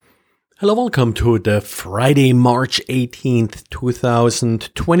Hello, welcome to the Friday, March 18th,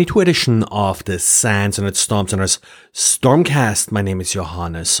 2022 edition of the SANS and Storm Center's StormCast. My name is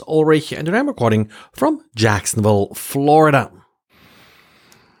Johannes Ulrich and I'm recording from Jacksonville, Florida.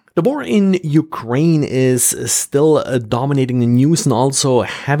 The war in Ukraine is still dominating the news and also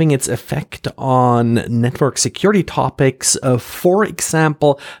having its effect on network security topics. For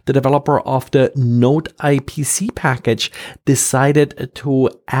example, the developer of the Node IPC package decided to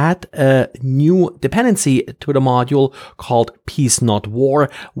add a new dependency to the module called Peace Not War,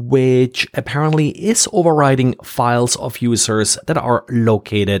 which apparently is overriding files of users that are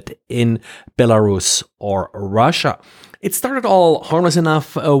located in Belarus or Russia. It started all harmless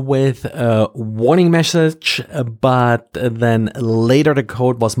enough with a warning message, but then later the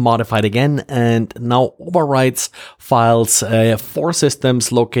code was modified again and now overwrites files for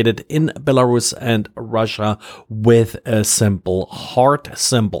systems located in Belarus and Russia with a simple heart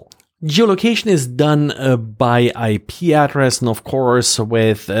symbol. Geolocation is done by IP address, and of course,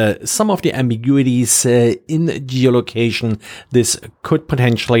 with some of the ambiguities in geolocation, this could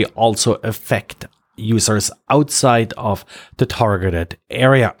potentially also affect users outside of the targeted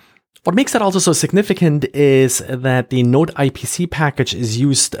area. What makes that also so significant is that the Node IPC package is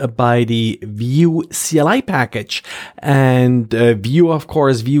used by the Vue CLI package. And Vue, of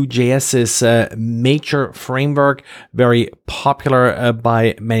course, Vue.js is a major framework, very popular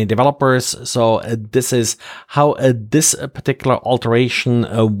by many developers. So this is how this particular alteration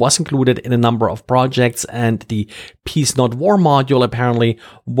was included in a number of projects. And the Peace Not War module apparently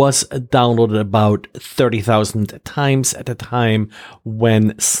was downloaded about 30,000 times at the time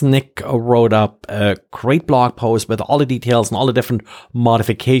when Snick wrote up a great blog post with all the details and all the different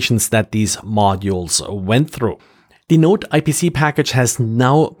modifications that these modules went through. The Node IPC package has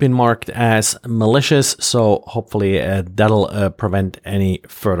now been marked as malicious, so hopefully that'll prevent any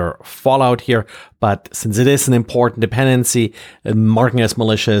further fallout here. But since it is an important dependency, marking as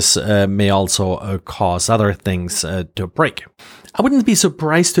malicious may also cause other things to break. I wouldn't be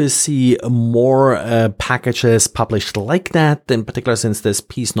surprised to see more packages published like that, in particular since this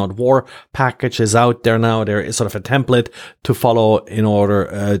Peace Not War package is out there now. There is sort of a template to follow in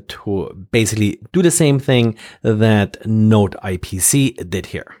order to basically do the same thing that Node IPC did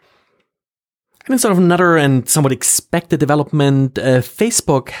here. And in sort of another and somewhat expected development,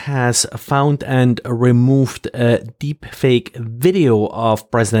 Facebook has found and removed a deepfake video of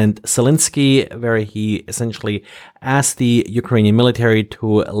President Zelensky, where he essentially asked the Ukrainian military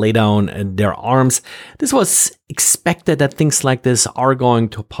to lay down their arms. This was expected that things like this are going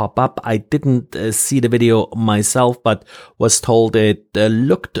to pop up. I didn't see the video myself, but was told it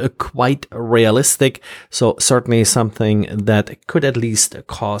looked quite realistic. So certainly something that could at least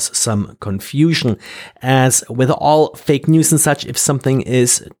cause some confusion. As with all fake news and such, if something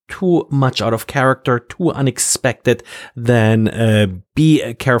is too much out of character, too unexpected, then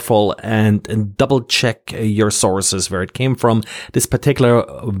be careful and double check your sources where it came from. This particular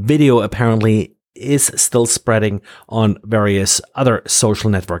video apparently is still spreading on various other social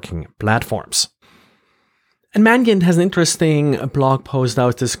networking platforms. And Mandiant has an interesting blog post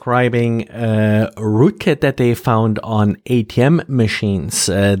out describing a rootkit that they found on ATM machines.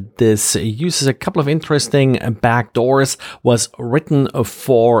 This uses a couple of interesting backdoors, was written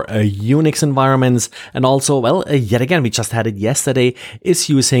for Unix environments, and also, well, yet again, we just had it yesterday, is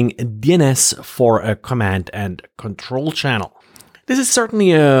using DNS for a command and control channel. This is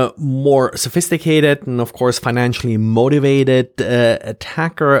certainly a more sophisticated and, of course, financially motivated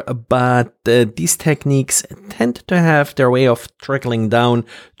attacker, but these techniques tend to have their way of trickling down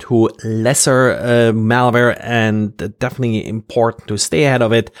to lesser malware, and definitely important to stay ahead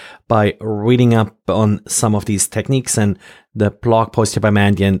of it by reading up on some of these techniques. And the blog post here by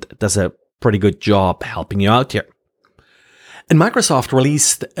Mandiant does a pretty good job helping you out here. And Microsoft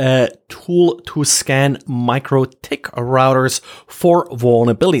released a tool to scan MikroTik routers for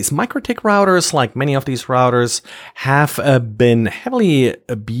vulnerabilities. MikroTik routers, like many of these routers, have been heavily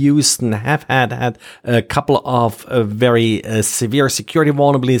abused and have had a couple of very severe security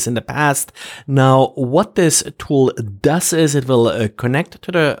vulnerabilities in the past. Now, what this tool does is it will connect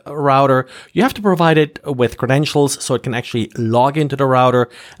to the router. You have to provide it with credentials so it can actually log into the router,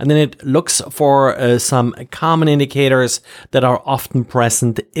 and then it looks for some common indicators that are often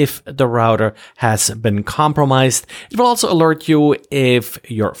present if the router has been compromised. It will also alert you if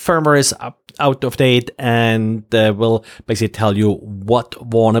your firmware is out of date, and will basically tell you what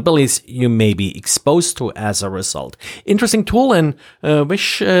vulnerabilities you may be exposed to as a result. Interesting tool, and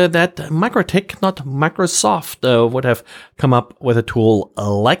wish that MikroTik, not Microsoft, would have come up with a tool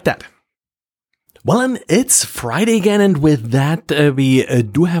like that. Well, and it's Friday again, and with that, we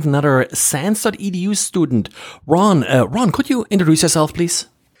do have another sans.edu student. Ron, could you introduce yourself, please?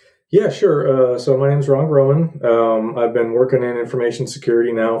 Yeah, sure. So my name is Ron Groman. I've been working in information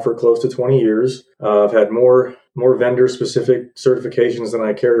security now for close to 20 years. I've had more vendor-specific certifications than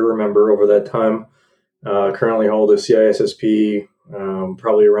I care to remember over that time. Currently hold a CISSP,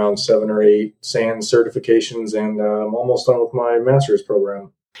 probably around 7 or 8 SANS certifications, and I'm almost done with my master's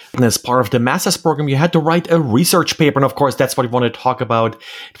program. And as part of the master's program, you had to write a research paper, and of course, that's what we want to talk about.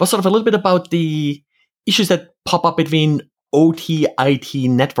 It was sort of a little bit about the issues that pop up between OT, IT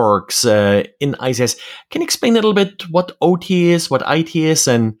networks in ICS. Can you explain a little bit what OT is, what IT is,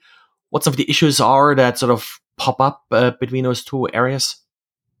 and what some of the issues are that sort of pop up between those two areas?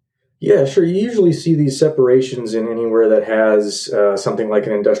 Yeah, sure. You usually see these separations in anywhere that has something like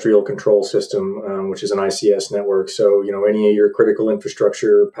an industrial control system, which is an ICS network. So, any of your critical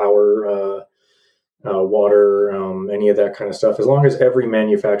infrastructure, power, water, any of that kind of stuff, as long as every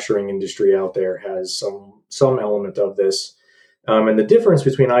manufacturing industry out there has some element of this. And the difference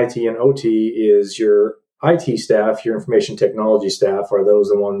between IT and OT is your IT staff, your information technology staff, are those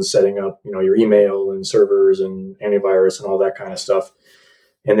the ones setting up, your email and servers and antivirus and all that kind of stuff.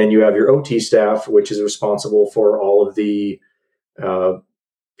 And then you have your OT staff, which is responsible for all of the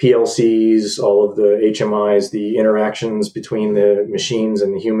PLCs, all of the HMIs, the interactions between the machines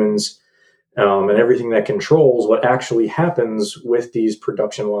and the humans, and everything that controls what actually happens with these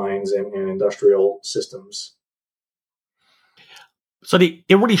production lines and industrial systems. So they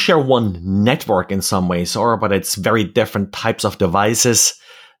really share one network in some ways, but it's very different types of devices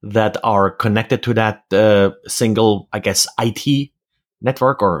that are connected to that single, I guess, IT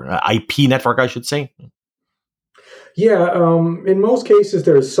network or IP network, I should say. Yeah, in most cases,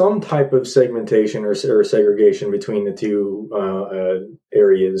 there's some type of segmentation or segregation between the two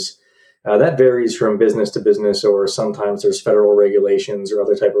areas. That varies from business to business, or sometimes there's federal regulations or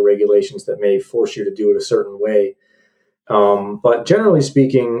other type of regulations that may force you to do it a certain way. But generally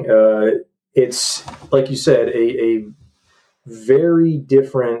speaking, it's, like you said, a very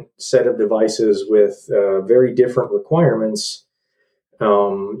different set of devices with very different requirements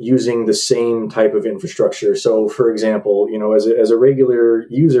using the same type of infrastructure. So, for example, as a regular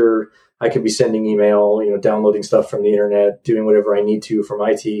user, I could be sending email, downloading stuff from the internet, doing whatever I need to from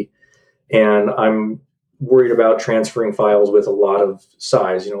IT, and I'm worried about transferring files with a lot of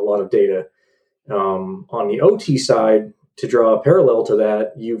size, a lot of data. On the OT side, to draw a parallel to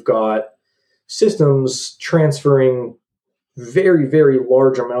that, you've got systems transferring very, very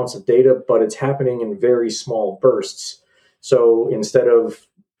large amounts of data, but it's happening in very small bursts. So instead of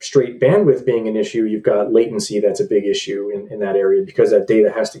straight bandwidth being an issue, you've got latency that's a big issue in that area because that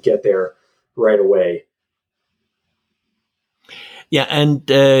data has to get there right away. Yeah, and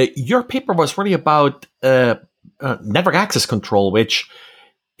your paper was really about network access control, which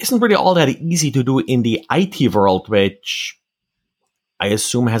isn't really all that easy to do in the IT world, which I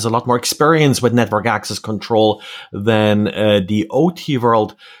assume has a lot more experience with network access control than the OT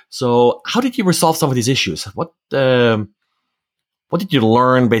world. So how did you resolve some of these issues? What did you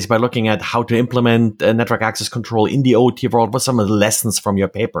learn basically by looking at how to implement network access control in the OT world? What some of the lessons from your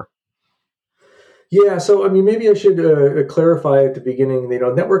paper? Yeah, so maybe I should clarify at the beginning.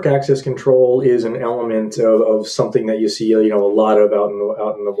 Network access control is an element of something that you see, a lot of out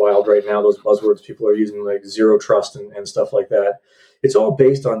in the wild right now. Those buzzwords people are using, like zero trust and stuff like that. It's all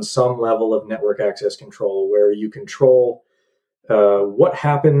based on some level of network access control, where you control what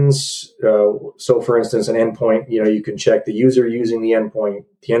happens. So, for instance, an endpoint. You can check the user using the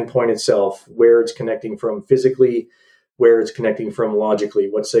endpoint itself, where it's connecting from physically, where it's connecting from logically,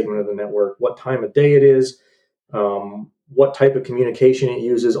 what segment of the network, what time of day it is, what type of communication it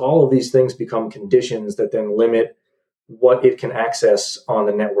uses. All of these things become conditions that then limit what it can access on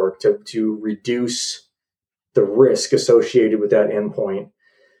the network to reduce the risk associated with that endpoint.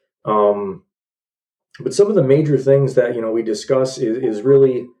 But some of the major things that we discuss is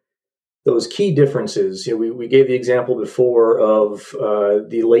really those key differences. We gave the example before of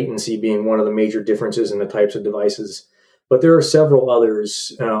the latency being one of the major differences in the types of devices. But there are several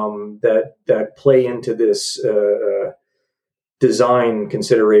others that play into this design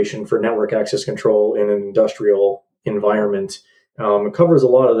consideration for network access control in an industrial environment. It covers a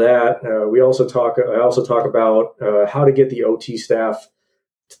lot of that. I also talk about how to get the OT staff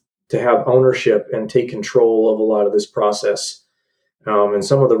to have ownership and take control of a lot of this process, and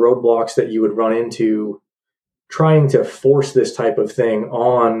some of the roadblocks that you would run into trying to force this type of thing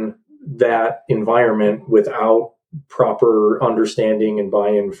on that environment without proper understanding and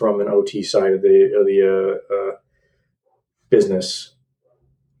buy-in from an OT side of the business.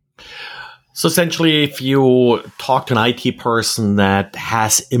 So essentially, if you talk to an IT person that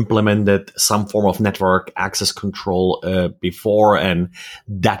has implemented some form of network access control before, and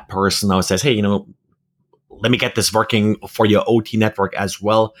that person now says, hey, let me get this working for your OT network as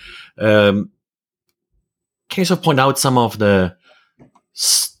well. Can you sort of point out some of the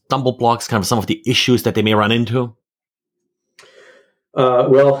stumble blocks, kind of some of the issues that they may run into?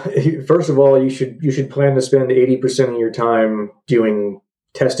 Well, first of all, you should plan to spend 80% of your time doing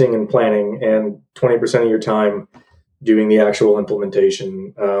testing and planning, and 20% of your time doing the actual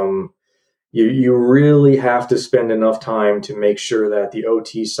implementation. You really have to spend enough time to make sure that the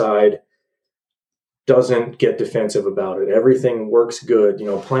OT side doesn't get defensive about it. Everything works good.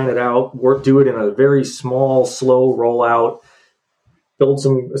 Plan it out. Do it in a very small, slow rollout. Build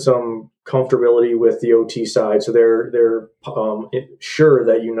some comfortability with the OT side, so they're sure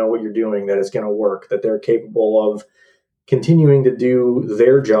that you know what you're doing, that it's going to work, that they're capable of continuing to do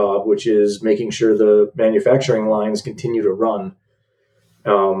their job, which is making sure the manufacturing lines continue to run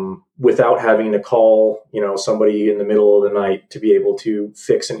without having to call somebody in the middle of the night to be able to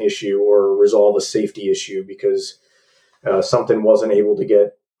fix an issue or resolve a safety issue because something wasn't able to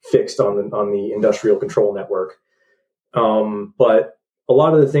get fixed on the industrial control network. But a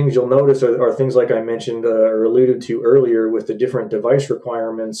lot of the things you'll notice are things like I mentioned or alluded to earlier with the different device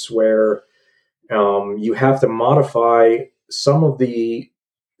requirements, where you have to modify some of the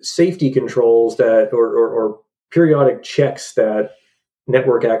safety controls that or periodic checks that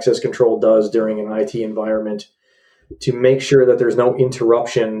network access control does during an IT environment to make sure that there's no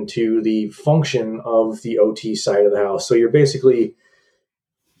interruption to the function of the OT side of the house. So you're basically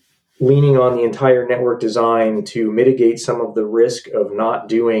leaning on the entire network design to mitigate some of the risk of not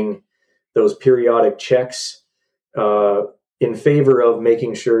doing those periodic checks in favor of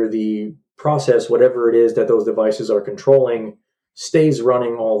making sure the process, whatever it is that those devices are controlling, stays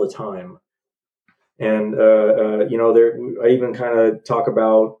running all the time. And, I even kind of talk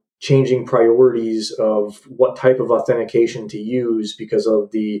about changing priorities of what type of authentication to use because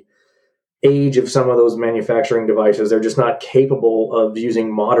of the age of some of those manufacturing devices. They're just not capable of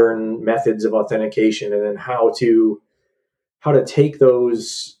using modern methods of authentication, and then how to take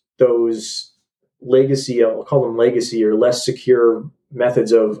those legacy, I'll call them legacy or less secure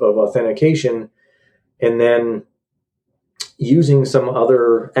methods of authentication, and then using some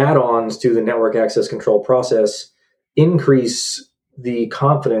other add-ons to the network access control process, increase the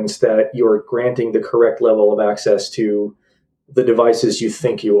confidence that you're granting the correct level of access to the devices you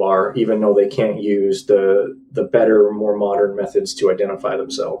think you are, even though they can't use the better, more modern methods to identify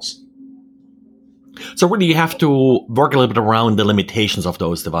themselves. So really you have to work a little bit around the limitations of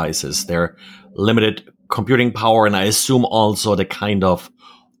those devices, their limited computing power, and I assume also the kind of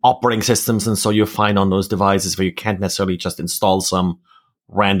operating systems and so you find on those devices where you can't necessarily just install some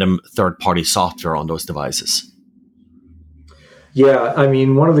random third-party software on those devices. Yeah, I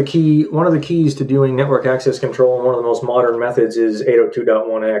mean, one of the keys to doing network access control, and one of the most modern methods, is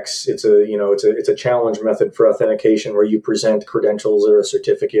 802.1x. It's a challenge method for authentication where you present credentials or a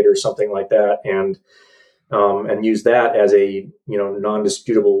certificate or something like that, and use that as a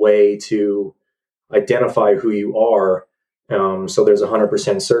non-disputable way to identify who you are. So there's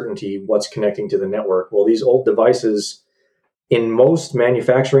 100% certainty what's connecting to the network. Well, these old devices, in most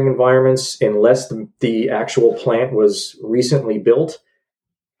manufacturing environments, unless the actual plant was recently built,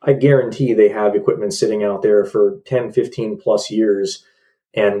 I guarantee they have equipment sitting out there for 10, 15 plus years.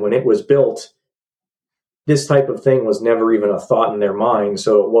 And when it was built, this type of thing was never even a thought in their mind.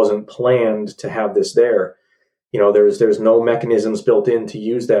 So it wasn't planned to have this there. There's no mechanisms built in to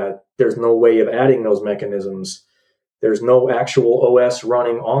use that. There's no way of adding those mechanisms. There's no actual OS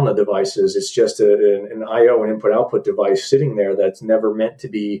running on the devices. It's just an I/O, an input-output device sitting there that's never meant to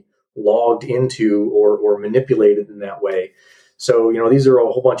be logged into or manipulated in that way. So, these are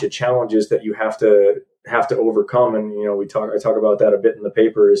a whole bunch of challenges that you have to overcome. And, I talk about that a bit in the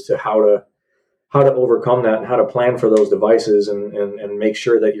paper as to how to overcome that and how to plan for those devices and make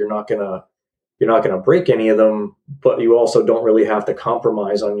sure that you're not going to break any of them, but you also don't really have to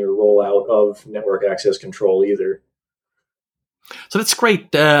compromise on your rollout of network access control either. So that's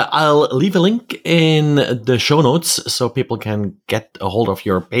great. I'll leave a link in the show notes so people can get a hold of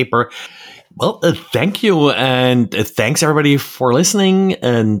your paper. Well, thank you. And thanks everybody for listening,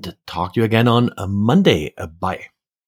 and talk to you again on Monday. Bye.